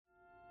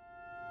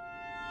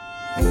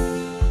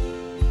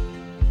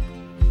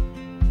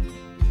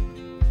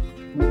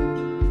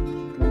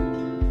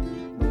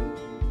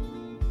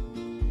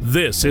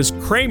This is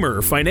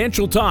Cramer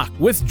Financial Talk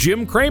with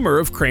Jim Cramer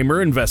of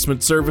Cramer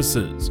Investment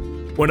Services.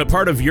 When a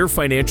part of your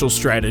financial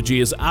strategy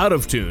is out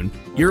of tune,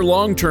 your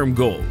long-term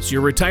goals,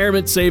 your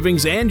retirement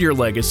savings, and your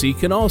legacy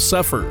can all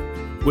suffer.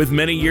 With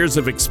many years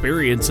of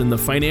experience in the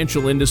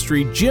financial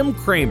industry, Jim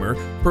Cramer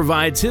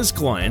provides his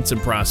clients and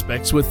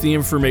prospects with the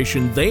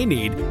information they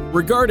need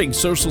regarding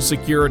Social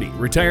Security,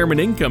 retirement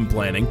income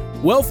planning,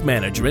 wealth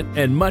management,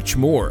 and much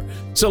more.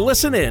 So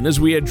listen in as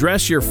we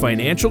address your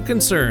financial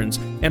concerns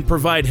and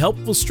provide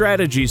helpful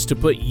strategies to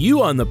put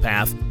you on the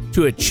path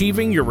to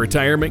achieving your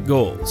retirement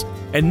goals.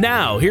 And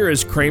now, here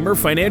is Cramer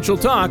Financial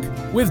Talk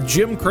with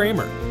Jim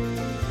Cramer.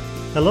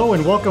 Hello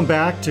and welcome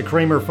back to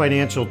Cramer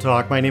Financial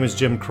Talk. My name is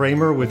Jim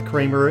Cramer with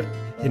Cramer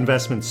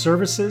Investment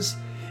Services.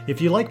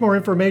 If you'd like more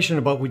information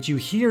about what you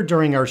hear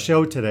during our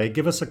show today,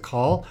 give us a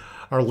call.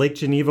 Our Lake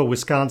Geneva,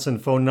 Wisconsin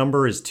phone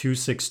number is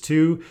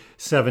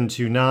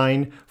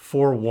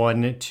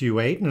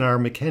 262-729-4128, and our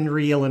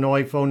McHenry,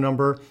 Illinois phone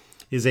number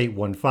is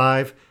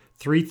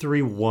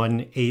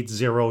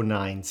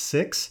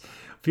 815-331-8096.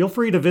 Feel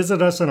free to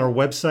visit us on our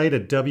website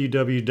at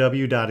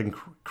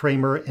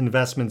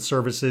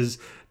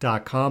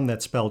www.cramerinvestmentservices.com.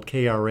 That's spelled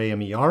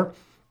Kramer.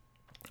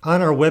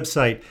 On our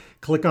website,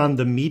 click on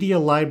the Media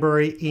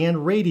Library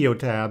and Radio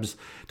tabs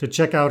to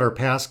check out our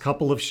past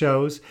couple of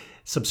shows.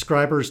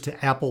 Subscribers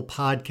to Apple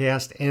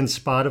Podcast and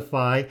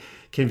Spotify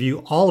can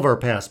view all of our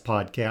past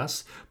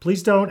podcasts.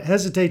 Please don't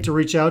hesitate to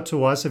reach out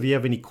to us if you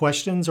have any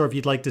questions or if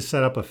you'd like to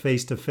set up a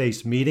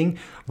face-to-face meeting.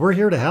 We're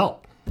here to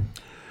help.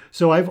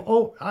 So I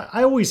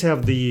always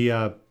have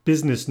the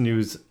business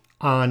news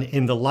on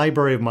in the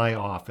library of my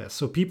office.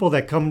 So people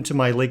that come to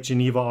my Lake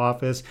Geneva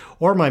office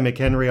or my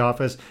McHenry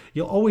office,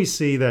 you'll always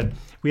see that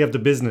we have the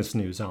business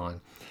news on.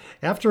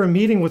 After a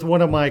meeting with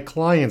one of my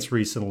clients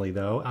recently,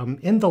 though, I'm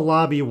in the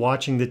lobby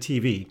watching the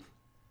TV,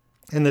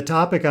 and the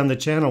topic on the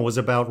channel was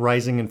about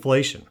rising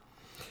inflation.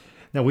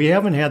 Now, we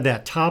haven't had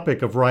that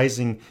topic of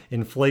rising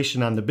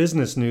inflation on the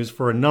business news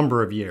for a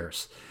number of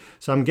years.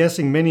 So I'm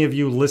guessing many of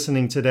you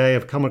listening today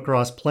have come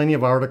across plenty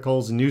of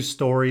articles, news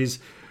stories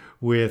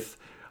with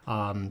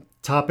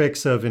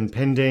topics of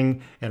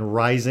impending and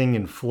rising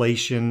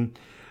inflation.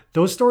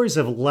 Those stories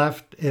have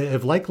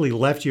likely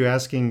left you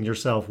asking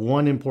yourself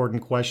one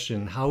important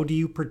question: how do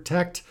you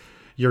protect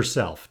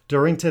yourself?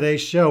 During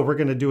today's show, we're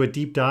going to do a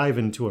deep dive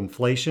into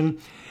inflation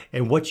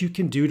and what you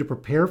can do to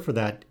prepare for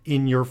that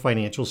in your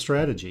financial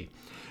strategy.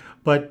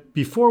 But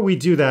before we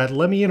do that,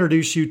 let me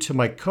introduce you to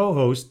my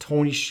co-host,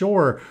 Tony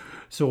Shore.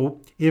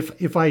 So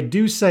if I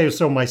do say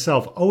so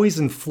myself, always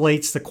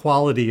inflates the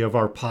quality of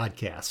our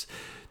podcast.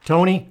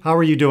 Tony, how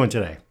are you doing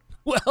today?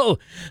 Well,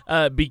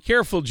 be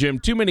careful, Jim.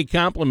 Too many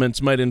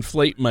compliments might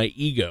inflate my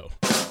ego.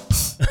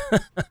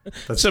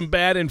 Some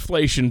bad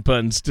inflation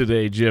puns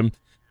today, Jim.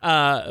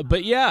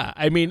 But yeah,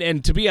 I mean,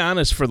 and to be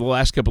honest, for the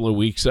last couple of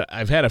weeks,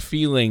 I've had a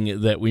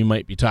feeling that we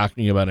might be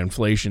talking about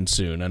inflation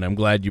soon. And I'm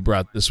glad you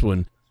brought this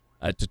one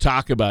to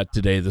talk about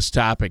today, this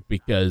topic,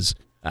 because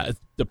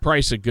the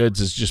price of goods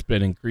has just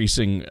been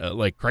increasing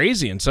like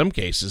crazy in some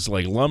cases.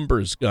 Like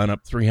lumber's gone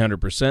up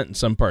 300% in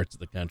some parts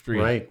of the country.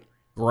 Right.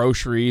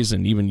 Groceries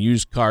and even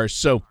used cars.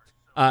 So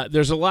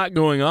there's a lot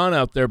going on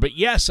out there. But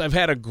yes, I've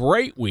had a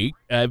great week.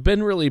 I've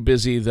been really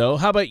busy, though.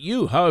 How about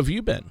you? How have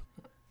you been?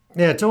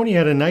 Yeah, Tony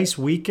had a nice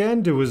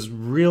weekend. It was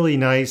really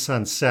nice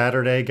on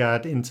Saturday.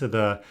 Got into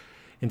the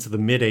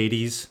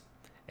mid-80s.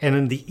 And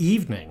in the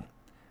evening,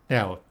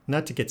 now,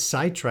 not to get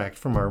sidetracked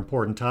from our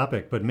important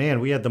topic, but man,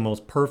 we had the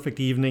most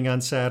perfect evening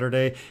on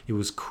Saturday. It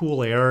was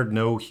cool air,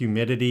 no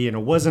humidity, and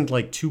it wasn't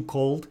like too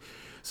cold.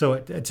 So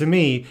to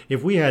me,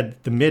 if we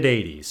had the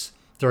mid-80s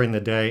during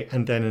the day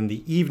and then in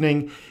the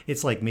evening,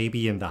 it's like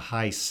maybe in the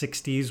high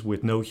 60s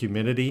with no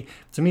humidity,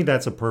 to me,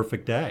 that's a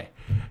perfect day.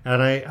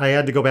 And I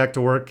had to go back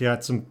to work,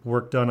 got some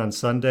work done on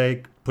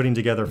Sunday, putting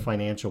together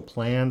financial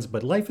plans,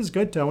 but life is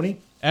good, Tony.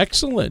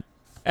 Excellent.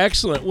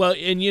 Well,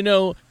 and you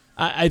know,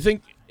 I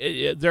think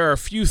there are a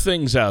few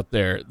things out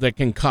there that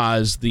can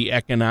cause the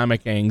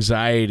economic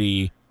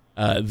anxiety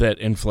that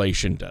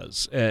inflation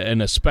does,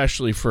 and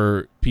especially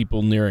for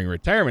people nearing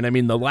retirement. I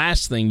mean, the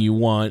last thing you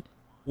want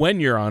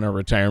when you're on a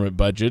retirement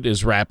budget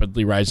is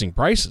rapidly rising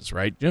prices,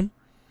 right, Jim?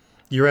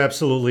 You're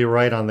absolutely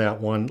right on that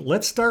one.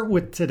 Let's start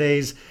with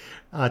today's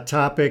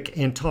topic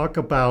and talk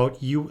about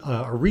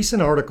a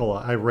recent article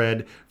I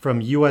read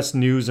from U.S.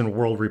 News and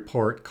World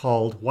Report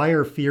called "Why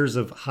Are Fears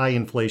of High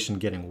Inflation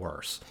Getting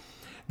Worse?"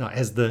 Now,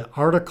 as the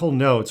article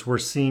notes, we're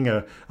seeing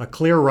a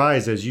clear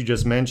rise, as you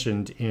just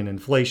mentioned, in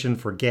inflation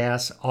for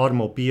gas,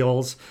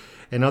 automobiles,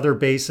 and other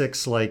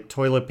basics like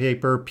toilet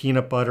paper,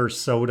 peanut butter,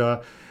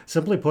 soda.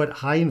 Simply put,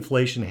 high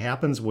inflation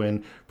happens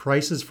when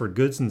prices for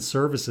goods and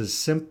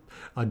services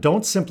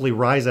don't simply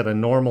rise at a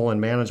normal and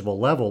manageable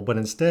level, but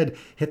instead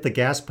hit the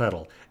gas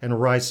pedal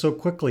and rise so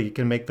quickly it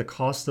can make the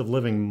cost of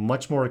living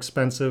much more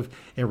expensive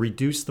and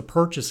reduce the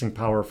purchasing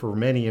power for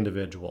many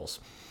individuals.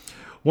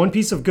 One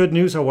piece of good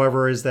news,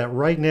 however, is that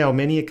right now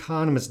many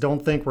economists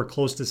don't think we're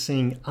close to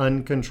seeing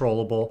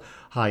uncontrollable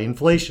high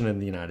inflation in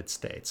the United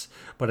States.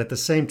 But at the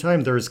same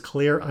time, there is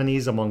clear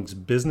unease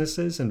amongst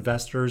businesses,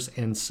 investors,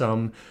 and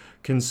some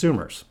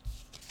consumers.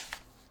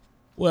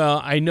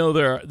 Well, I know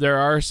there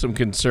are some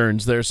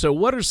concerns there. So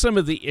what are some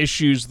of the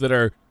issues that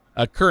are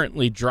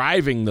currently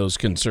driving those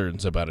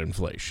concerns about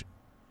inflation?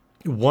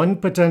 One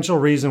potential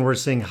reason we're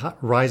seeing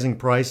rising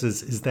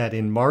prices is that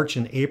in March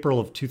and April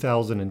of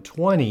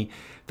 2020,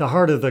 the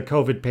heart of the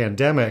COVID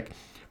pandemic,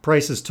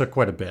 prices took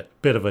quite a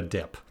bit of a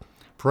dip.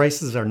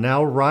 Prices are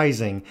now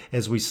rising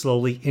as we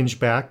slowly inch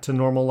back to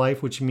normal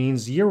life, which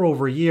means year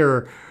over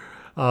year,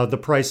 the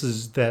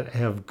prices that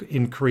have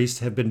increased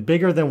have been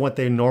bigger than what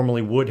they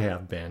normally would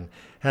have been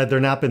had there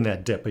not been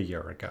that dip a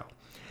year ago.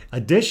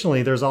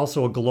 Additionally, there's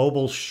also a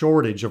global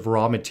shortage of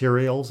raw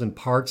materials and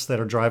parts that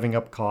are driving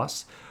up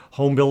costs.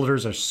 Home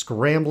builders are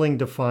scrambling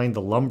to find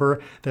the lumber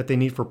that they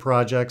need for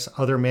projects.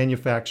 Other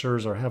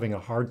manufacturers are having a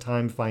hard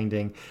time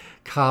finding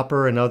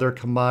copper and other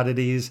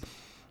commodities.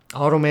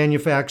 Auto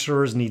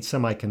manufacturers need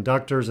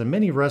semiconductors, and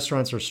many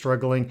restaurants are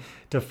struggling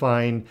to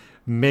find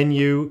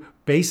menu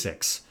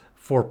basics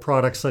for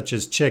products such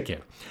as chicken.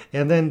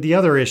 And then the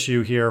other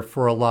issue here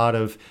for a lot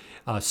of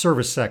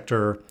service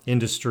sector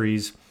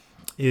industries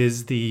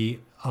is the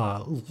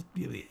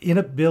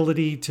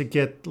inability to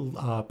get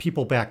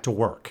people back to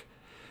work.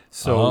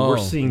 So we're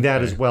seeing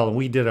that as well. And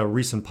we did a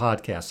recent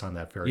podcast on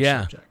that very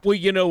subject. Well,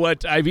 you know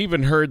what? I've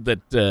even heard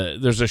that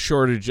there's a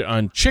shortage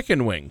on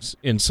chicken wings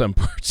in some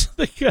parts of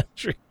the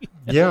country.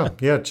 Yeah,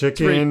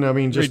 chicken. I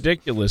mean, just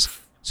ridiculous.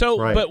 So,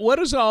 right. But what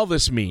does all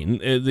this mean,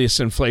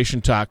 this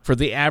inflation talk, for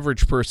the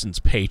average person's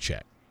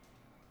paycheck?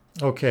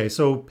 Okay,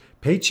 so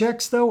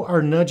paychecks, though,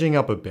 are nudging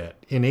up a bit.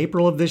 In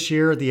April of this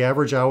year, the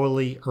average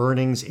hourly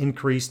earnings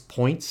increased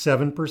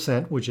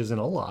 0.7%, which isn't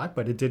a lot,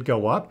 but it did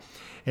go up.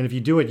 And if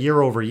you do it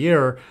year over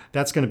year,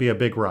 that's going to be a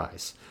big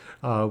rise.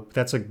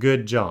 That's a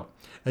good jump.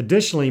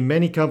 Additionally,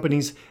 many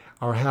companies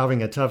are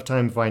having a tough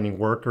time finding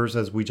workers,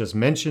 as we just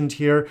mentioned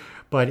here.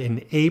 But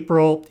in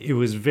April, it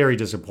was very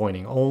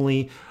disappointing.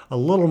 Only a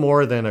little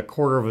more than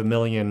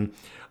 250,000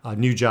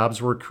 new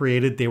jobs were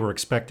created. They were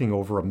expecting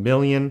over 1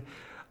 million,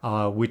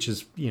 which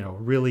is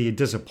really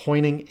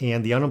disappointing.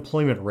 And the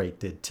unemployment rate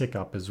did tick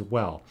up as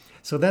well.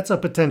 So that's a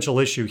potential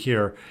issue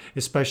here,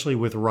 especially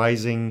with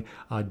rising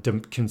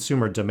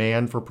consumer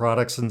demand for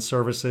products and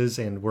services.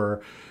 And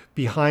we're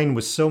behind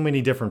with so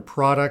many different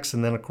products.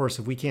 And then, of course,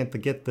 if we can't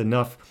get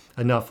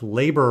enough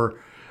labor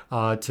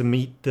to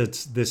meet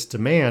this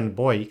demand,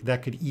 boy,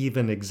 that could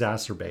even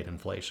exacerbate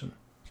inflation.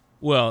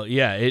 Well,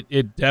 yeah,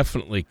 it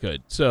definitely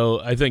could. So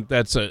I think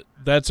that's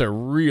a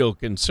real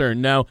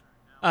concern. Now,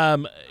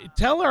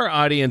 tell our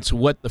audience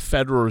what the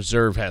Federal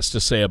Reserve has to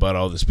say about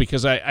all this,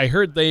 because I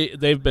heard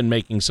they've been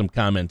making some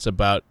comments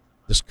about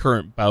this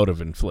current bout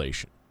of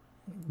inflation.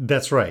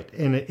 That's right.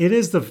 And it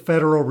is the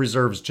Federal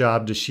Reserve's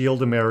job to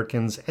shield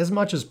Americans as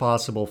much as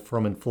possible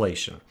from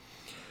inflation.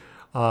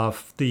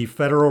 The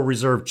Federal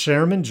Reserve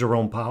Chairman,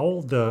 Jerome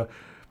Powell,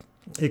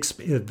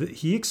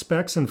 he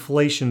expects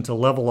inflation to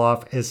level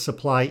off as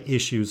supply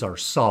issues are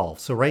solved.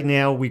 So right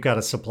now we've got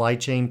a supply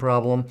chain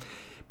problem,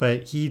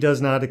 but he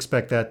does not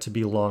expect that to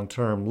be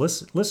long-term.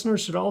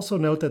 Listeners should also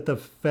note that the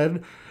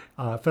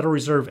Federal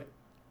Reserve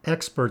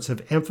experts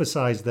have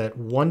emphasized that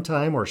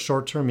one-time or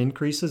short-term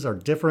increases are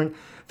different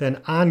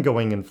than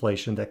ongoing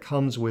inflation that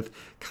comes with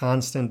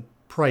constant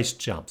price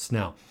jumps.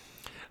 Now,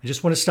 I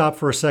just want to stop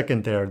for a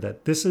second there,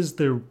 that this is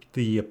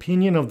the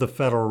opinion of the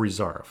Federal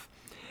Reserve.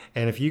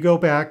 And if you go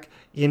back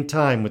in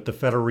time with the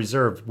Federal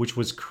Reserve, which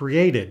was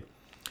created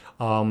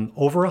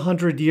over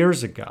 100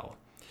 years ago,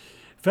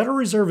 Federal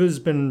Reserve has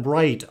been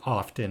right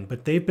often,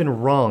 but they've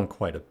been wrong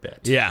quite a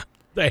bit. Yeah,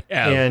 they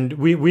have. And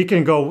we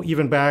can go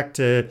even back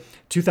to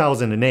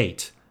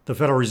 2008. The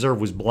Federal Reserve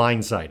was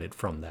blindsided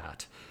from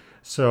that.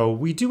 So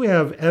we do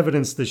have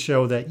evidence to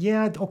show that,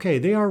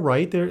 they are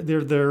right.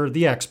 They're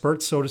the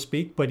experts, so to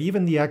speak, but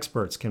even the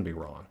experts can be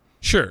wrong.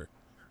 Sure.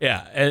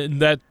 Yeah,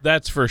 and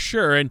that's for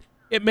sure. And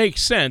it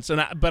makes sense.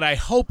 But I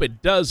hope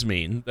it does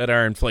mean that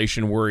our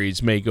inflation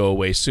worries may go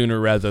away sooner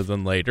rather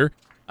than later.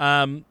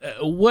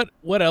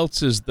 What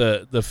else is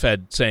the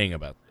Fed saying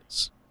about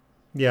this?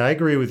 Yeah, I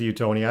agree with you,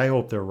 Tony. I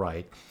hope they're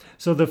right.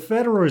 So the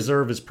Federal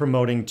Reserve is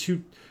promoting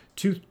two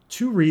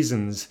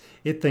reasons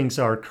it thinks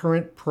our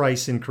current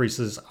price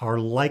increases are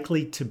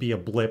likely to be a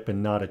blip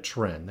and not a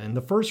trend. And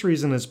the first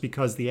reason is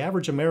because the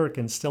average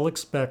American still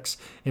expects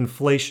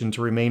inflation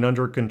to remain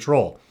under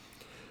control.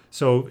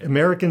 So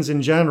Americans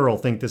in general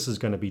think this is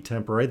going to be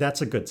temporary.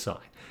 That's a good sign.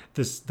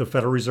 The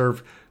Federal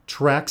Reserve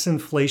tracks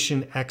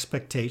inflation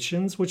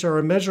expectations, which are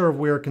a measure of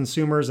where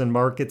consumers and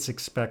markets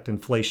expect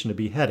inflation to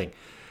be heading.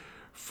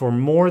 For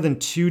more than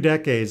 2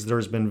 decades,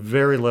 there's been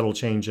very little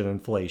change in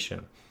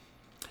inflation.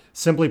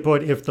 Simply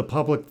put, if the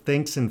public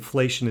thinks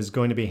inflation is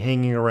going to be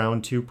hanging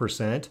around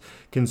 2%,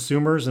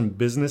 consumers and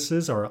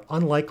businesses are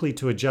unlikely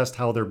to adjust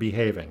how they're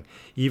behaving,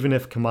 even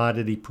if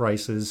commodity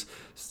prices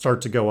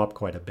start to go up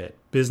quite a bit.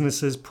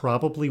 Businesses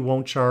probably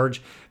won't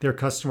charge their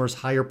customers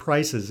higher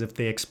prices if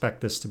they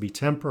expect this to be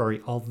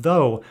temporary,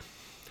 although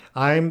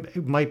I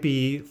might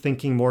be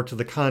thinking more to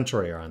the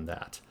contrary on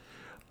that.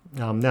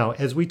 Now,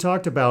 as we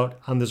talked about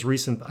on a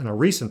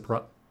recent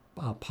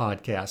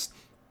podcast,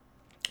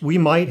 we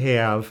might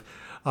have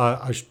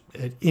an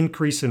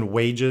increase in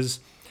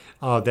wages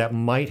that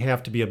might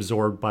have to be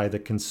absorbed by the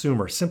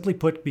consumer. Simply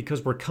put,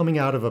 because we're coming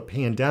out of a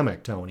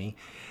pandemic, Tony,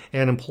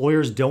 and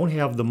employers don't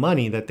have the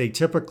money that they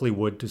typically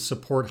would to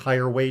support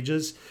higher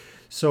wages.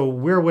 So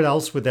where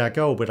else would that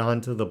go but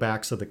onto the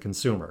backs of the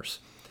consumers?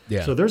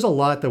 Yeah. So there's a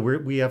lot that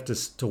we have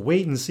to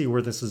wait and see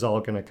where this is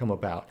all going to come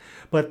about.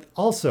 But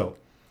also,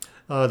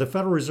 the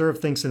Federal Reserve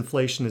thinks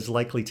inflation is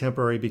likely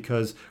temporary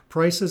because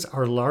prices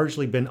are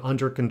largely been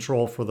under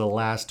control for the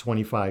last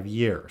 25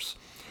 years.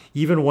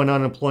 Even when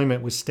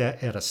unemployment was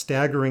at a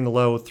staggering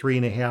low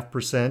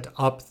 3.5%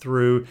 up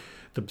through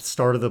the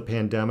start of the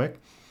pandemic,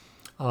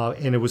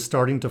 and it was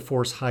starting to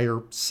force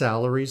higher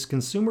salaries,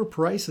 consumer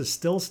prices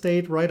still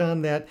stayed right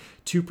on that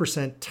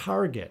 2%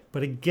 target.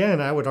 But again,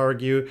 I would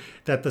argue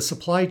that the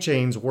supply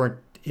chains weren't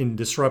in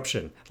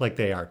disruption like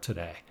they are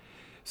today.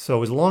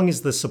 So as long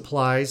as the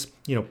supplies,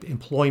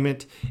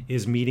 employment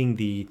is meeting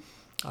the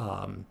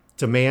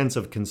demands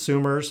of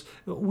consumers,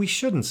 we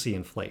shouldn't see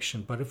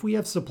inflation. But if we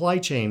have supply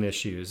chain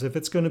issues, if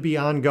it's going to be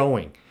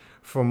ongoing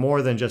for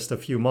more than just a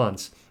few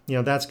months,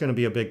 that's going to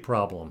be a big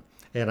problem.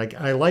 And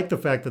I like the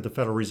fact that the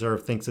Federal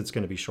Reserve thinks it's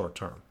going to be short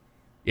term.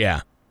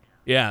 Yeah,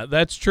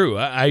 that's true.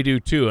 I do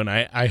too. And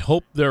I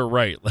hope they're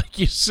right, like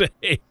you say.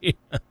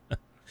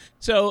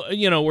 So,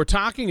 we're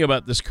talking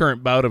about this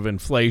current bout of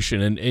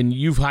inflation, and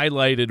you've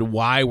highlighted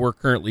why we're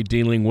currently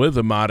dealing with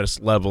a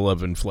modest level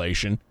of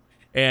inflation.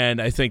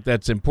 And I think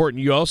that's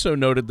important. You also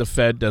noted the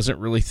Fed doesn't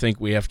really think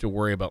we have to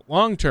worry about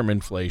long-term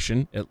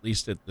inflation, at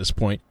least at this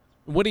point.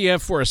 What do you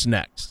have for us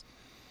next?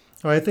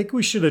 I think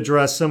we should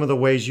address some of the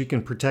ways you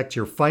can protect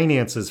your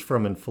finances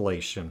from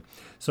inflation.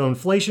 So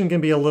inflation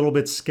can be a little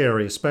bit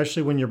scary,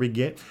 especially when you're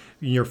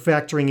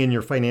factoring in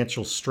your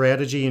financial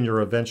strategy and your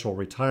eventual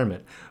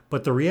retirement.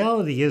 But the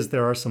reality is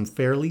there are some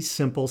fairly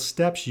simple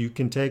steps you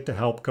can take to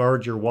help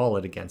guard your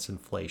wallet against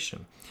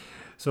inflation.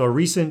 So a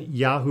recent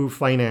Yahoo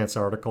Finance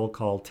article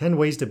called 10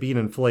 Ways to Beat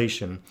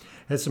Inflation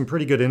has some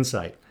pretty good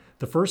insight.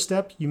 The first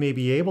step you may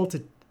be able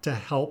to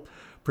help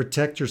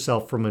protect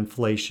yourself from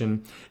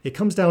inflation, it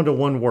comes down to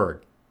one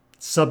word: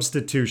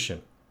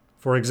 substitution.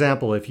 For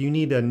example, if you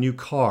need a new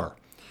car,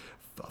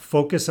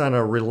 focus on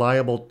a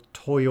reliable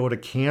Toyota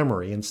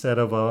Camry instead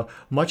of a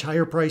much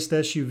higher priced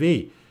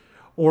SUV.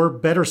 Or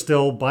better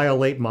still, buy a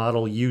late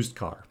model used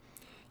car.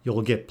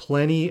 You'll get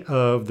plenty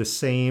of the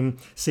same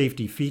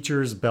safety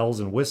features, bells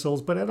and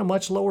whistles, but at a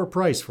much lower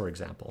price, for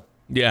example.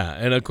 Yeah,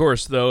 and of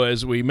course, though,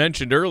 as we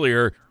mentioned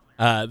earlier,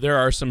 there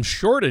are some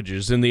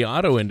shortages in the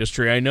auto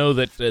industry. I know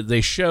that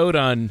they showed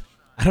on,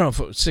 I don't know if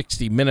it was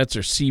 60 Minutes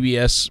or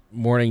CBS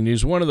Morning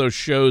News, one of those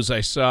shows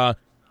I saw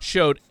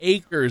showed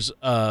acres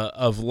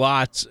of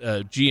lots,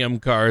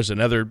 GM cars and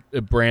other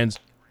brands,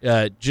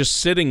 just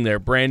sitting there,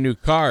 brand new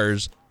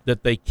cars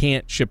that they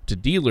can't ship to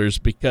dealers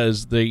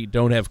because they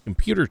don't have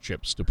computer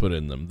chips to put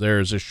in them.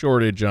 There's a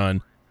shortage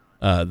on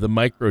the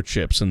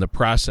microchips and the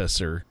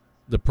processor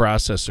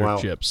wow.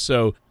 chips.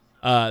 So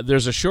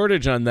there's a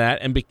shortage on that,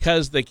 and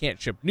because they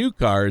can't ship new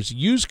cars,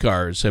 used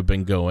cars have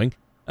been going.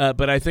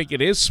 But I think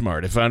it is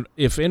smart.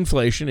 If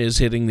inflation is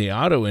hitting the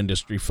auto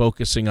industry,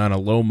 focusing on a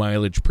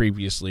low-mileage,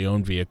 previously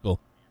owned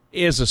vehicle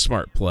is a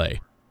smart play.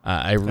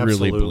 I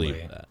really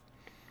believe that.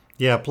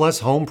 Yeah, plus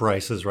home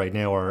prices right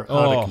now are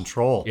out of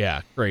control.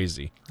 Yeah,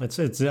 crazy. It's.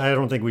 I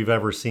don't think we've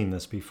ever seen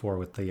this before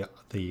with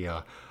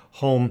the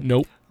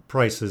home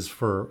prices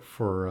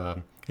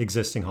for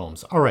existing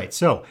homes. All right,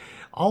 so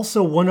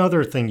also one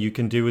other thing you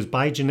can do is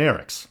buy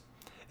generics.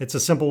 It's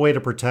a simple way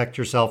to protect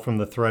yourself from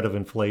the threat of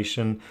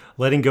inflation.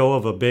 Letting go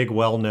of a big,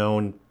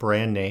 well-known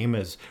brand name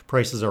as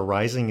prices are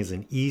rising is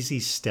an easy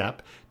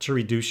step to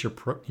reduce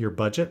your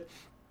budget.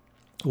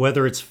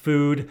 Whether it's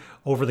food,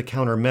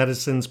 over-the-counter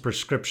medicines,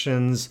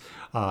 prescriptions,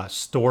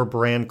 store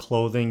brand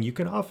clothing, you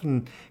can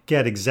often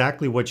get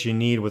exactly what you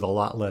need with a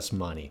lot less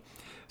money.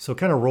 So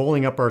kind of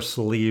rolling up our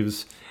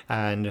sleeves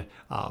and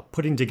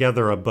putting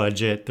together a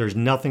budget, there's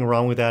nothing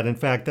wrong with that. In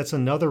fact, that's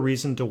another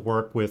reason to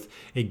work with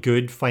a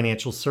good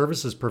financial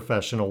services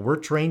professional. We're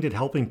trained at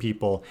helping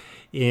people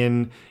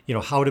in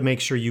how to make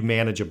sure you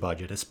manage a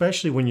budget,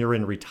 especially when you're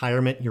in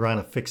retirement, you're on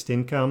a fixed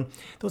income.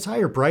 Those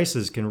higher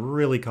prices can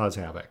really cause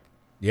havoc.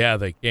 Yeah,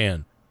 they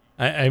can.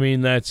 I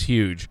mean, that's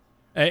huge.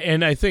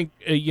 And I think,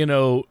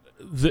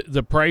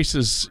 the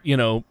prices,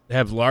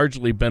 have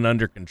largely been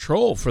under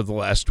control for the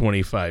last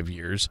 25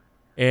 years.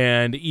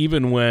 And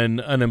even when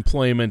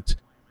unemployment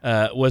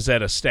was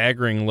at a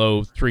staggering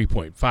low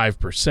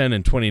 3.5%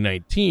 in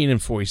 2019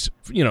 and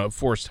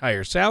forced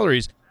higher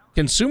salaries,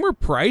 consumer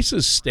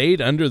prices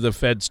stayed under the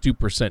Fed's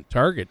 2%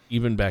 target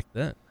even back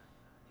then.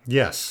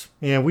 Yes,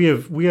 and we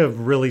have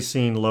really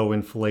seen low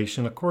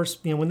inflation. Of course,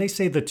 when they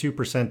say the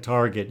 2%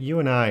 target, you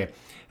and I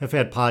have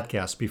had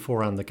podcasts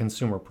before on the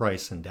Consumer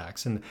Price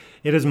Index, and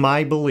it is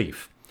my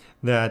belief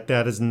that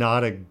that is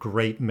not a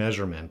great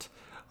measurement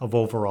of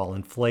overall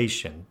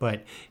inflation.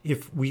 But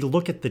if we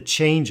look at the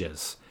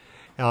changes,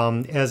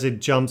 as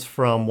it jumps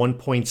from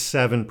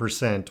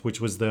 1.7%, which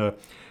was the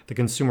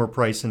Consumer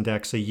Price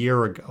Index a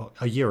year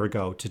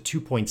ago to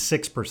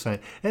 2.6%,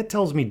 that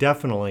tells me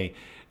definitely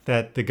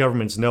that the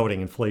government's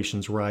noting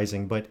inflation's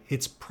rising, but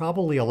it's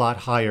probably a lot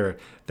higher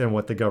than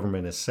what the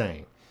government is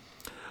saying.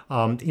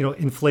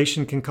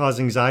 Inflation can cause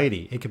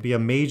anxiety. It can be a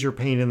major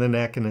pain in the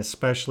neck, and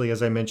especially,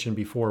 as I mentioned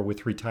before,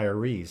 with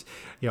retirees.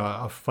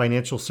 A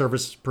financial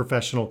service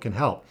professional can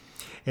help.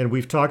 And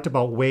we've talked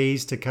about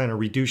ways to kind of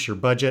reduce your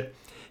budget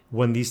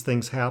when these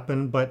things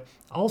happen, but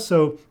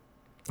also,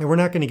 and we're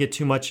not going to get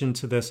too much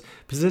into this,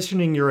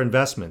 positioning your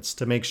investments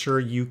to make sure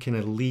you can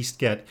at least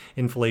get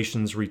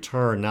inflation's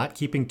return, not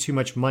keeping too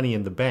much money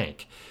in the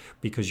bank,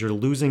 because you're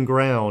losing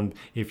ground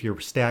if you're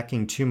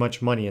stacking too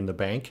much money in the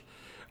bank.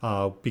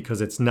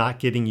 Because it's not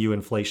getting you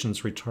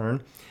inflation's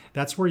return.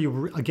 That's where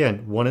you,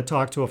 again, want to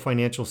talk to a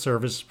financial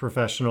service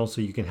professional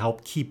so you can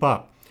help keep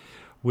up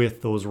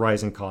with those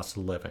rising costs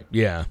of living.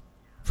 Yeah,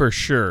 for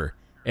sure.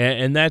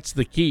 And that's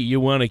the key. You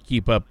want to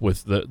keep up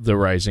with the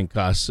rising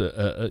costs,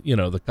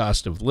 the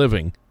cost of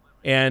living.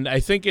 And I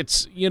think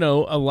it's,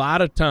 a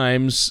lot of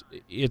times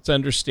it's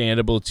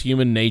understandable. It's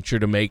human nature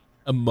to make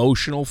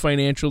emotional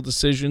financial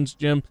decisions,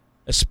 Jim,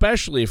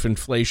 especially if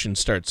inflation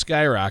starts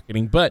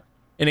skyrocketing. But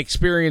an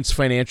experienced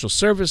financial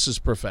services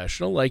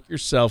professional like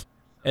yourself,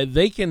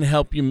 they can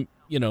help you,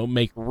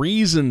 make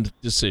reasoned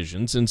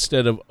decisions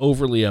instead of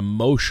overly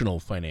emotional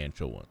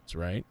financial ones,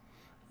 right?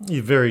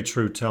 Very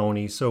true,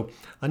 Tony. So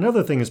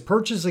another thing is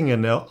purchasing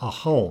a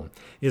home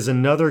is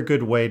another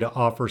good way to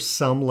offer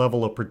some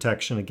level of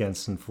protection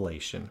against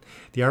inflation.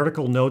 The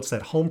article notes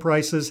that home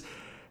prices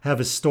have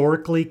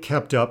historically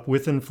kept up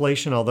with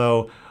inflation,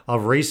 although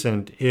of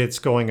recent, it's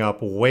going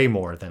up way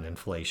more than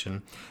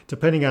inflation.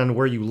 Depending on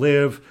where you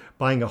live,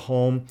 buying a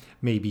home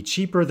may be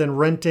cheaper than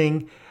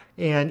renting,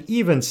 and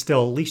even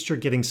still, at least you're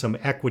getting some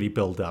equity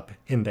buildup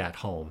in that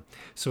home.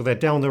 So that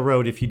down the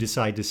road, if you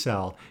decide to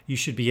sell, you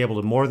should be able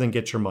to more than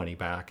get your money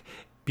back,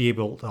 be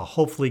able to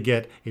hopefully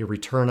get a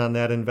return on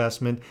that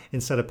investment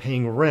instead of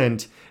paying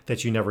rent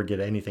that you never get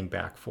anything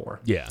back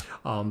for. Yeah.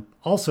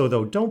 Also,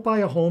 though, don't buy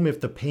a home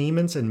if the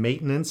payments and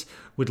maintenance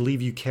would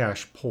leave you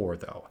cash poor,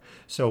 though.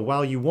 So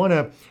while you want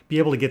to be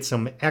able to get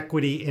some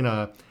equity in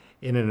an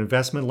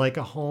investment like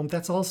a home,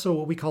 that's also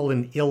what we call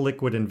an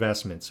illiquid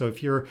investment. So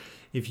if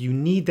you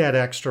need that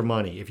extra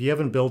money, if you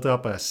haven't built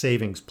up a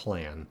savings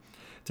plan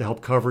to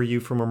help cover you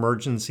from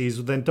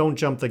emergencies, then don't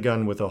jump the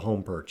gun with a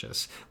home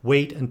purchase.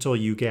 Wait until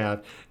you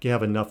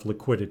have enough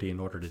liquidity in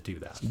order to do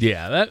that.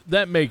 Yeah,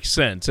 that makes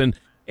sense. And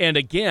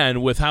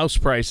again, with house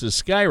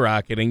prices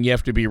skyrocketing, you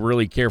have to be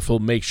really careful,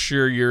 make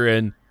sure you're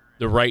in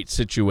the right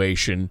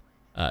situation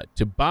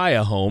to buy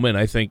a home. And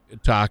I think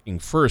talking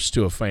first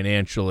to a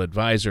financial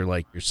advisor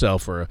like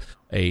yourself or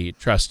a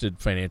trusted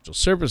financial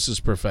services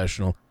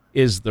professional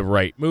is the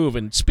right move.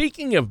 And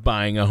speaking of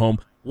buying a home,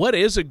 what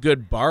is a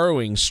good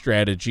borrowing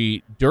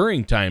strategy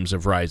during times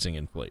of rising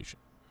inflation?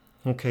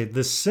 Okay,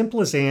 the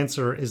simplest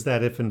answer is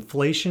that if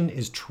inflation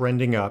is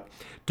trending up,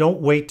 don't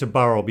wait to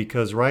borrow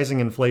because rising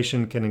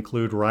inflation can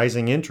include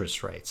rising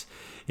interest rates.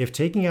 If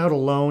taking out a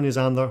loan is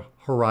on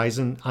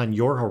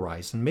your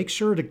horizon, make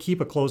sure to keep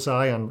a close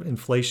eye on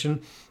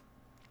inflation.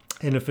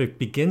 And if it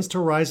begins to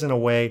rise in a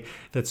way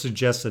that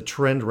suggests a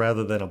trend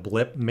rather than a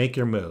blip, make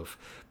your move.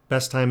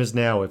 Best time is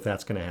now if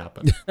that's going to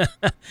happen.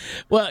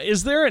 Well,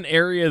 is there an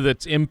area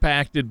that's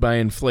impacted by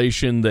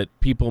inflation that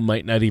people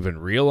might not even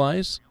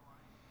realize?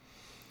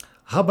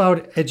 How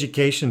about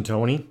education,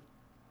 Tony?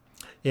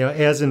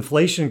 As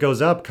inflation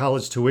goes up,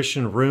 college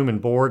tuition, room and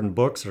board, and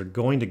books are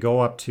going to go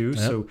up too. Yep,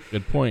 so,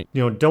 good point.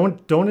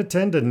 Don't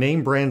attend a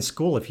name brand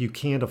school if you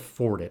can't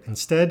afford it.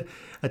 Instead,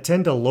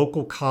 attend a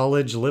local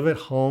college, live at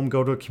home,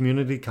 go to a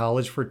community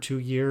college for 2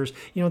 years.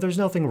 There's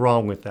nothing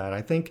wrong with that.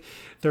 I think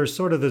there's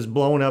sort of this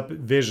blown up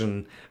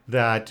vision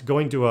that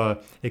going to a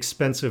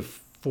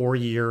expensive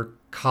 4-year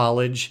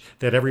college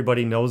that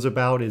everybody knows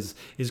about is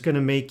going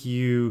to make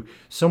you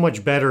so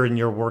much better in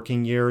your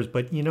working years.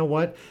 But you know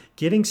what?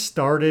 Getting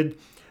started,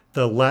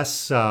 the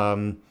less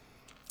the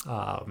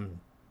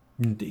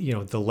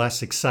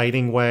less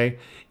exciting way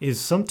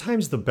is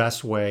sometimes the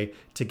best way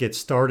to get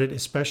started,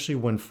 especially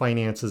when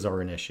finances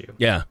are an issue.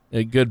 Yeah,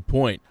 a good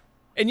point.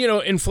 And,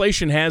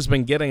 inflation has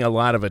been getting a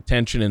lot of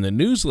attention in the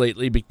news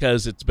lately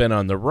because it's been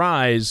on the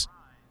rise.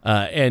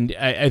 And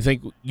I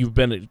think you've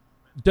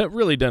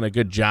really done a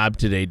good job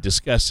today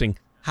discussing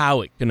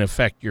how it can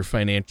affect your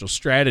financial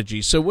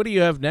strategy. So what do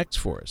you have next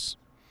for us?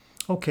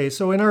 Okay,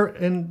 so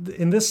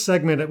in this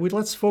segment,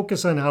 let's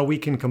focus on how we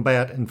can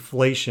combat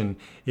inflation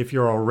if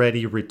you're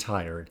already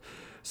retired.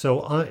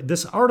 So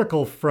this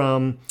article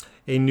from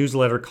a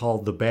newsletter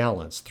called The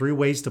Balance, 3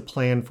 Ways to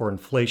Plan for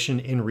Inflation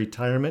in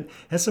Retirement,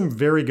 has some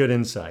very good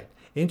insight.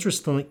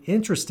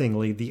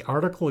 Interestingly, the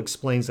article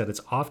explains that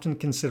it's often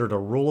considered a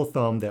rule of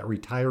thumb that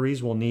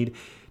retirees will need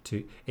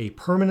to a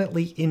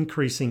permanently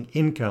increasing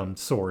income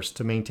source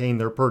to maintain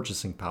their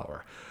purchasing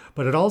power.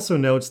 But it also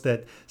notes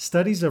that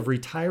studies of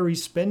retiree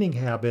spending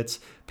habits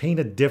paint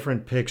a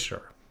different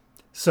picture.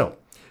 So,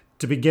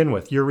 to begin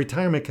with, your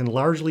retirement can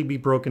largely be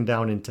broken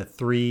down into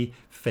 3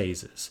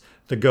 phases: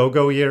 the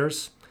go-go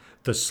years,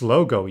 the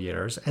slow-go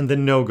years, and the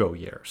no-go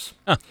years.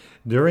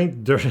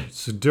 During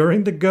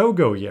the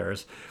go-go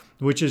years,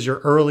 which is your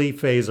early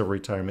phase of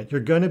retirement,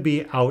 you're going to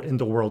be out in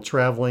the world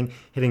traveling,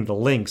 hitting the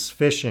links,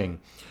 fishing,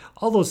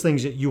 all those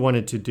things that you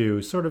wanted to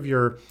do, sort of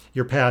your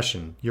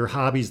passion, your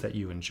hobbies that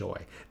you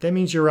enjoy. That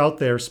means you're out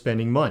there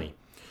spending money.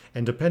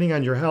 And depending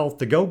on your health,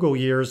 the go-go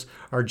years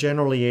are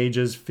generally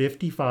ages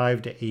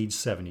 55 to age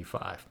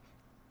 75.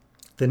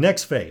 The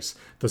next phase,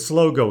 the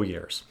slow-go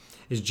years,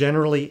 is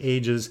generally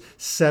ages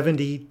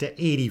 70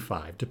 to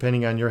 85,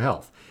 depending on your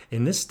health.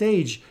 In this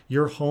stage,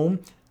 you're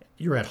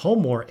at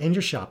home more and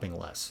you're shopping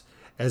less.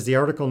 As the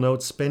article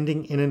notes,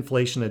 spending and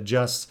inflation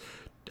adjusts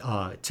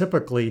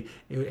typically,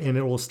 and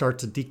it will start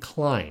to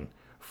decline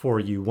for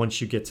you once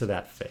you get to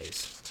that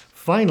phase.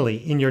 Finally,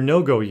 in your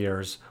no-go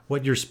years,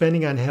 what you're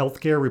spending on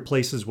healthcare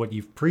replaces what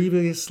you've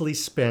previously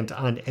spent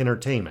on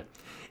entertainment.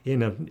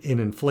 In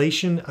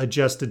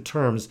inflation-adjusted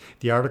terms,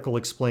 the article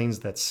explains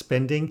that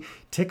spending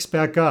ticks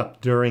back up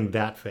during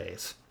that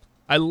phase.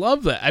 I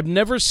love that. I've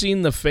never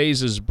seen the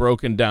phases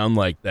broken down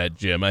like that,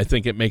 Jim. I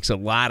think it makes a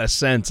lot of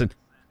sense. And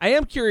I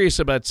am curious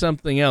about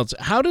something else.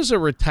 How does a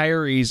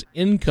retiree's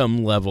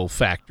income level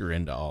factor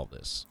into all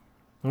this?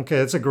 Okay,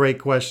 that's a great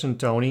question,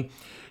 Tony.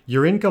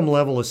 Your income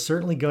level is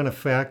certainly going to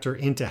factor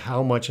into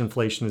how much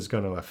inflation is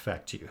going to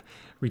affect you.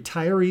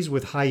 Retirees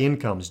with high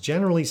incomes,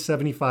 generally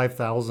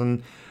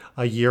 $75,000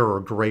 a year or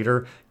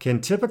greater, can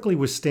typically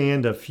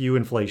withstand a few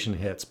inflation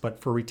hits.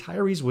 But for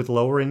retirees with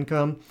lower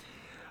income,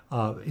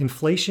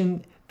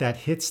 inflation that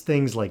hits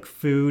things like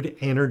food,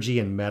 energy,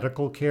 and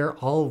medical care,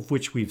 all of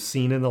which we've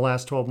seen in the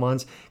last 12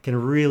 months, can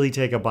really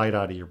take a bite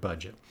out of your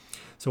budget.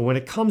 So when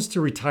it comes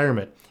to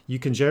retirement, you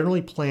can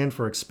generally plan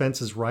for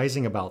expenses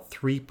rising about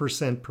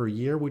 3% per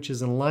year, which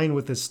is in line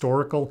with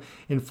historical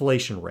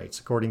inflation rates,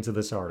 according to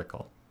this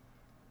article.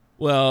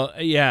 Well,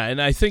 yeah,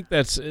 and I think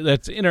that's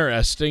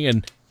interesting.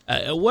 And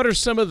what are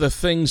some of the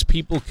things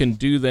people can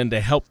do then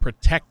to help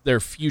protect their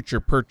future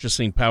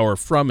purchasing power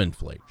from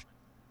inflation?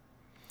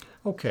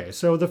 Okay,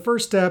 so the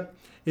first step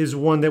is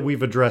one that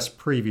we've addressed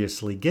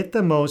previously. Get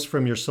the most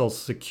from your Social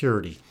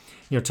Security.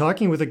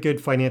 Talking with a good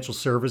financial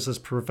services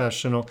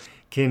professional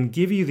can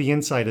give you the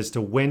insight as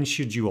to when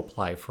should you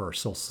apply for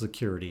Social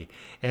Security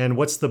and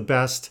what's the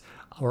best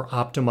or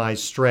optimized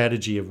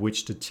strategy of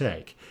which to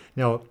take.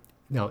 Now,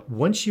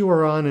 once you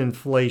are on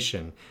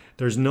inflation,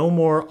 there's no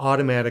more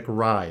automatic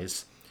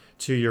rise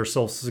to your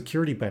Social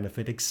Security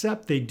benefit,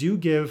 except they do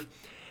give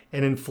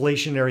an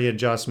inflationary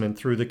adjustment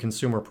through the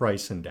Consumer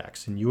Price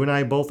Index. And you and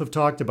I both have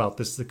talked about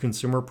this. The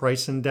Consumer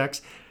Price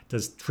Index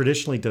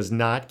traditionally does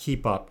not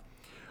keep up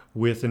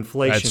with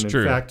inflation. That's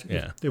true. In fact,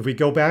 yeah. if we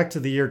go back to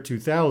the year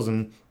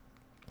 2000,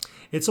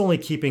 it's only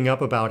keeping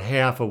up about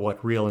half of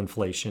what real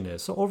inflation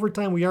is. So over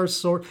time, we are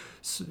sort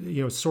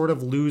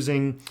of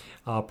losing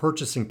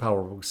purchasing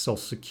power with Social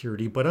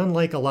Security. But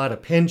unlike a lot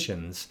of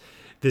pensions,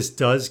 this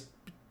does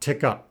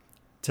tick up.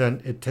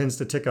 It tends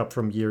to tick up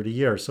from year to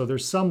year. So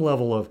there's some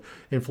level of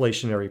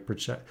inflationary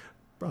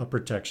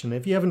protection.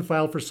 If you haven't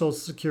filed for Social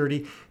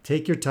Security,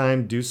 take your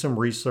time, do some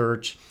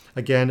research.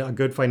 Again, a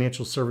good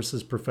financial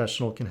services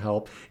professional can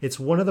help. It's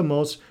one of the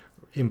most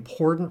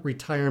important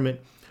retirement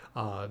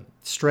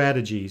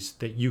strategies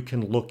that you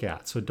can look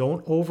at. So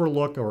don't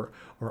overlook or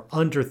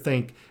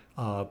underthink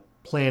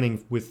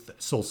planning with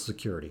Social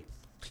Security.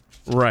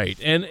 Right.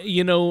 And,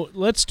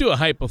 let's do a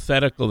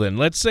hypothetical then.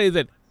 Let's say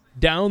that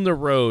down the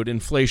road,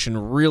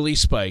 inflation really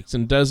spikes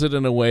and does it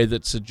in a way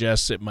that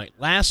suggests it might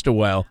last a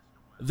while.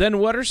 Then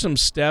what are some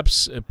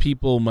steps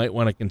people might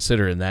want to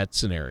consider in that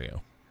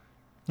scenario?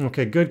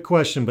 Okay, good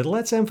question. But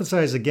let's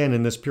emphasize again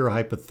in this pure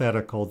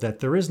hypothetical that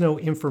there is no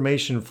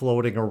information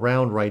floating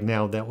around right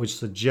now that would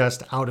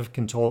suggest out of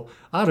control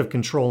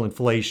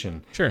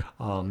inflation. Sure.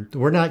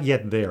 We're not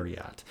yet there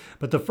yet.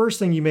 But the first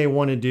thing you may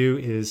want to do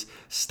is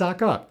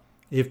stock up.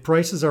 If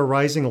prices are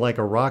rising like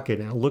a rocket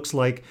and it looks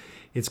like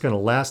it's going to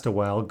last a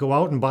while, go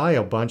out and buy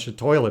a bunch of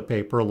toilet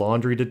paper,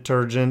 laundry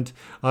detergent,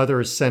 other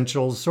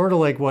essentials, sort of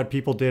like what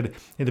people did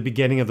in the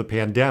beginning of the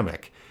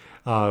pandemic,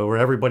 where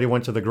everybody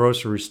went to the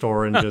grocery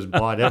store and just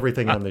bought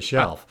everything on the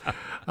shelf.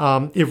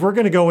 If we're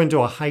going to go into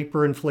a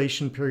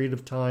hyperinflation period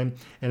of time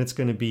and it's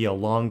going to be a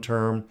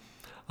long-term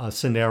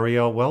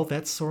scenario, well,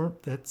 that's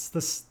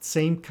the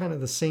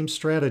same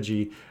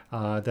strategy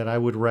that I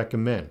would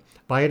recommend.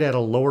 Buy it at a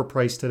lower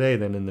price today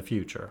than in the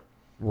future.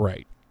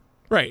 Right.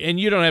 Right, and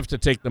you don't have to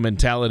take the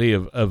mentality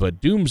of a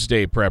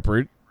doomsday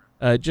prepper.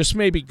 Just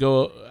maybe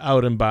go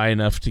out and buy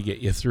enough to get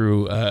you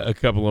through a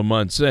couple of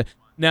months.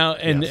 Now,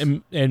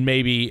 and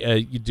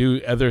maybe you do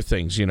other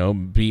things,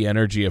 be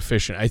energy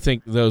efficient. I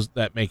think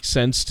that makes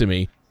sense to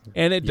me,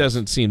 and it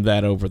doesn't seem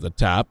that over the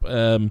top.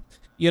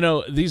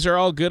 these are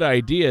all good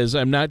ideas.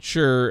 I'm not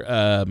sure,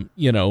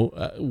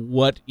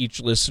 what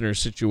each listener's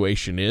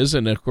situation is.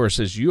 And, of course,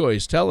 as you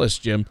always tell us,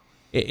 Jim,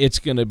 it's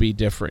going to be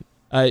different.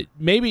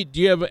 Maybe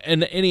do you have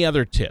any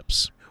other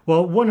tips?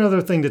 Well, one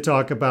other thing to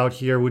talk about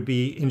here would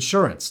be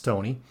insurance,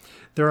 Tony.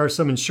 There are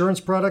some insurance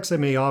products that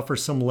may offer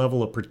some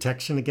level of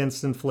protection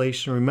against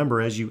inflation.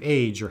 Remember, as you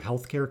age, your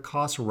healthcare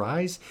costs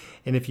rise.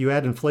 And if you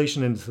add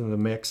inflation into the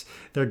mix,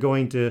 they're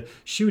going to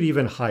shoot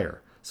even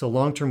higher. So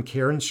long-term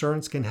care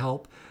insurance can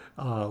help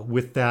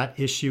with that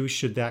issue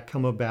should that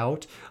come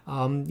about.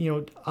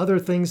 Other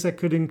things that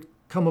could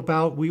come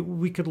about,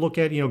 we could look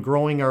at,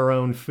 growing our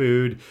own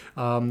food.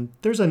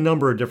 There's a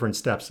number of different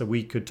steps that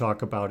we could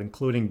talk about,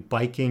 including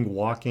biking,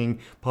 walking,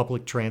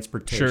 public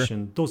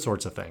transportation, those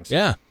sorts of things.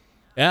 Yeah,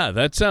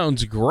 that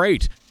sounds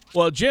great.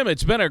 Well, Jim,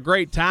 it's been a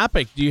great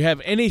topic. Do you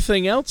have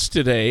anything else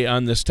today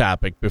on this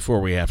topic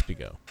before we have to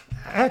go?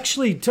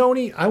 Actually,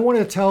 Tony, I want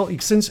to tell,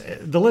 since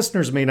the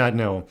listeners may not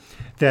know,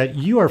 that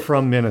you are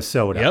from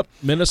Minnesota. Yep,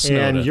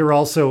 Minnesota. And you're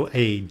also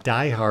a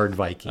diehard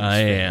Vikings fan. I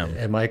am.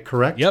 Am I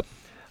correct? Yep.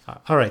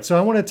 All right, so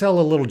I want to tell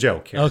a little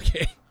joke here.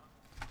 Okay.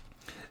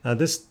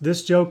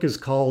 This joke is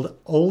called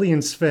Ole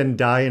and Sven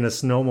die in a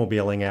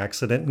snowmobiling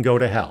accident and go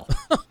to hell.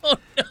 Oh,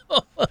 no.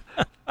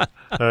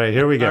 All right,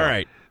 here we go. All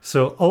right.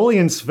 So Ole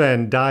and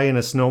Sven die in a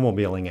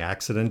snowmobiling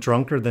accident,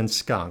 drunker than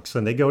skunks,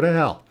 and they go to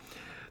hell.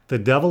 The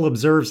devil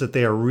observes that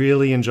they are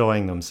really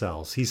enjoying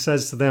themselves. He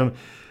says to them,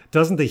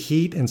 "Doesn't the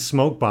heat and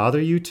smoke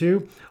bother you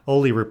two?"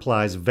 Ole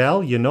replies,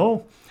 "Well,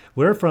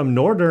 we're from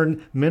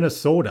northern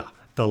Minnesota,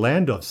 the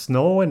land of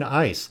snow and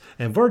ice,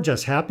 and we're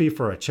just happy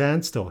for a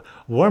chance to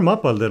warm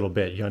up a little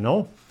bit,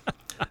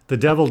 The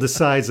devil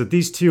decides that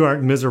these two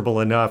aren't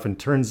miserable enough and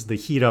turns the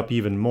heat up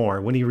even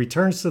more. When he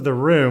returns to the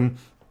room,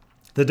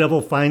 the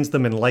devil finds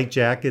them in light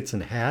jackets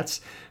and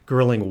hats,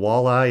 grilling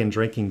walleye and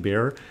drinking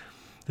beer.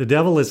 The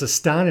devil is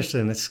astonished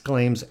and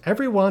exclaims,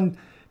 "Everyone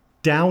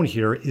down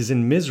here is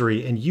in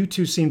misery, and you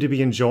two seem to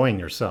be enjoying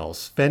yourselves."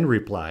 Sven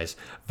replies,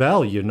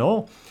 "Well,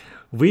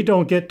 we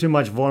don't get too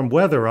much warm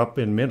weather up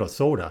in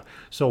Minnesota,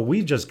 so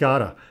we just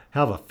gotta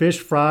have a fish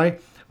fry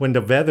when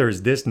the weather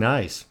is this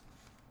nice."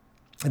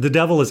 The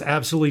devil is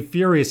absolutely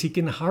furious. He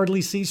can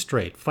hardly see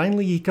straight.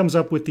 Finally, he comes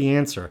up with the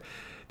answer.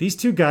 These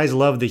two guys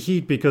love the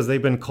heat because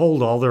they've been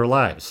cold all their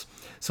lives.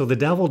 So the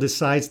devil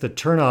decides to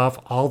turn off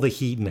all the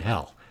heat in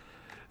hell.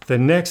 The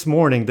next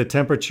morning, the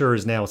temperature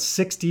is now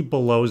 60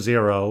 below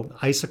zero.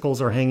 Icicles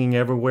are hanging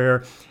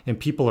everywhere, and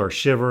people are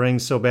shivering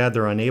so bad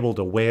they're unable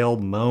to wail,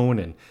 moan,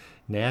 and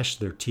gnash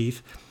their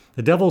teeth.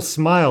 The devil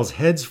smiles,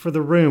 heads for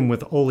the room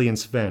with Ole and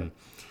Sven.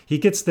 He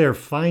gets there,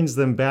 finds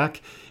them back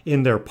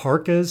in their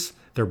parkas,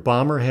 their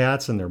bomber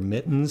hats, and their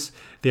mittens.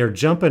 They are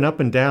jumping up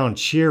and down,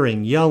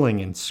 cheering, yelling,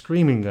 and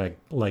screaming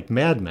like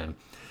madmen.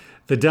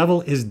 The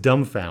devil is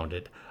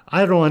dumbfounded.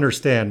 "I don't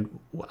understand.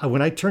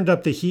 When I turned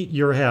up the heat,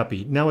 you're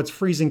happy. Now it's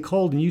freezing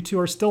cold and you two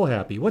are still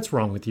happy. What's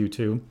wrong with you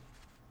two?"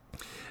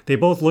 They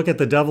both look at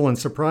the devil in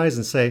surprise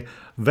and say,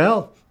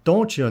 "Well,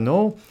 don't you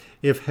know?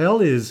 If hell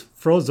is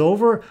froze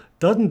over,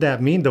 doesn't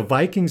that mean the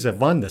Vikings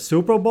have won the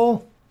Super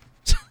Bowl?"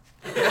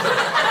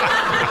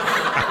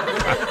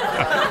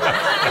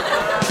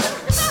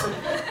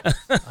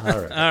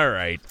 All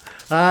right.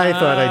 I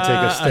thought I'd take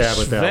a stab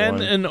at that one.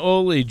 Sven and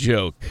Ole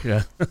joke. To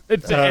end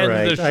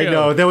the show. I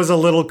know. That was a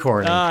little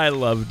corny. I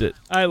loved it.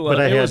 It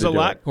was a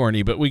lot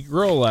corny, but we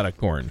grow a lot of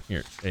corn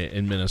here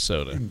in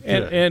Minnesota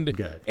and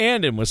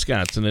in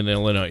Wisconsin and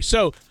Illinois.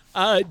 So,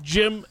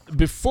 Jim,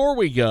 before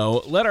we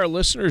go, let our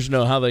listeners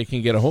know how they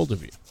can get a hold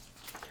of you.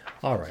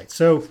 All right.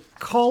 So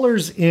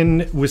callers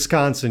in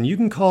Wisconsin, you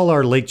can call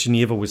our Lake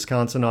Geneva,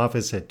 Wisconsin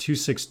office at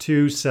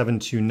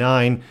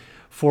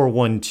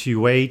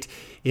 262-729-4128.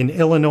 In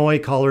Illinois,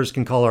 callers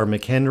can call our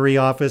McHenry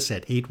office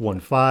at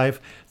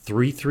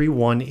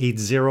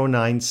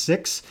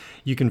 815-331-8096.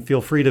 You can feel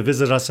free to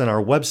visit us on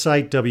our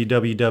website,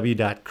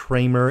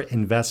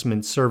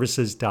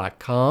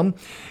 www.kramerinvestmentservices.com.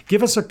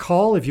 Give us a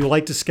call if you'd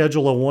like to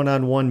schedule a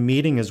one-on-one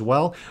meeting as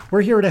well.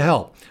 We're here to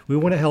help. We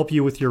want to help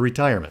you with your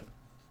retirement.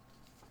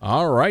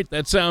 All right.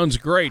 That sounds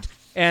great.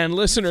 And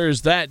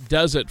listeners, that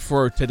does it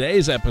for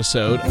today's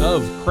episode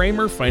of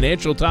Kramer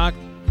Financial Talk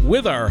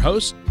with our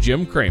host,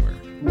 Jim Kramer.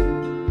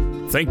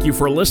 Thank you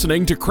for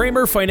listening to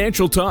Kramer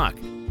Financial Talk.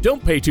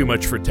 Don't pay too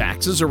much for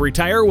taxes or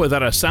retire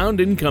without a sound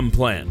income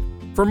plan.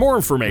 For more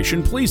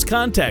information, please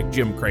contact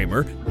Jim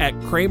Kramer at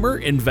Kramer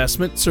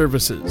Investment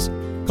Services.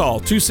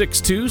 Call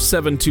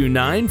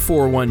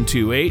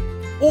 262-729-4128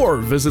 or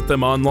visit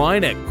them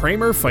online at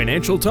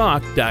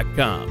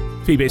kramerfinancialtalk.com.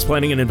 Fee-based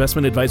planning and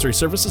investment advisory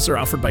services are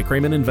offered by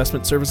Kramer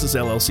Investment Services,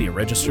 LLC, a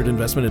registered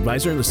investment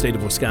advisor in the state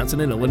of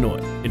Wisconsin and Illinois.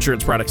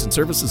 Insurance products and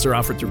services are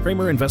offered through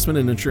Kramer Investment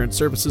and Insurance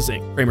Services,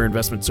 Inc. Kramer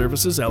Investment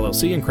Services,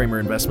 LLC, and Kramer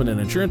Investment and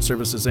Insurance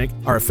Services, Inc.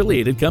 are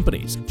affiliated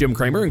companies. Jim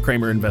Kramer and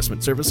Kramer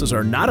Investment Services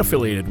are not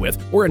affiliated with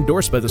or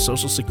endorsed by the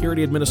Social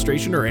Security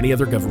Administration or any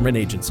other government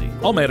agency.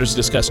 All matters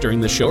discussed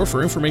during this show are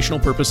for informational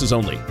purposes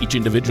only. Each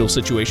individual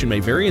situation may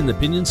vary, and the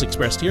opinions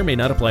expressed here may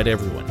not apply to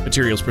everyone.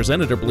 Materials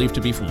presented are believed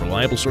to be from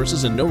reliable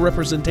sources, and no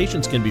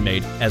representations can be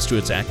made as to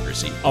its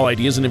accuracy. All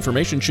ideas and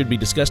information should be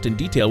discussed in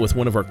detail with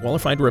one of our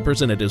qualified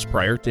representatives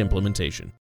prior to implementation.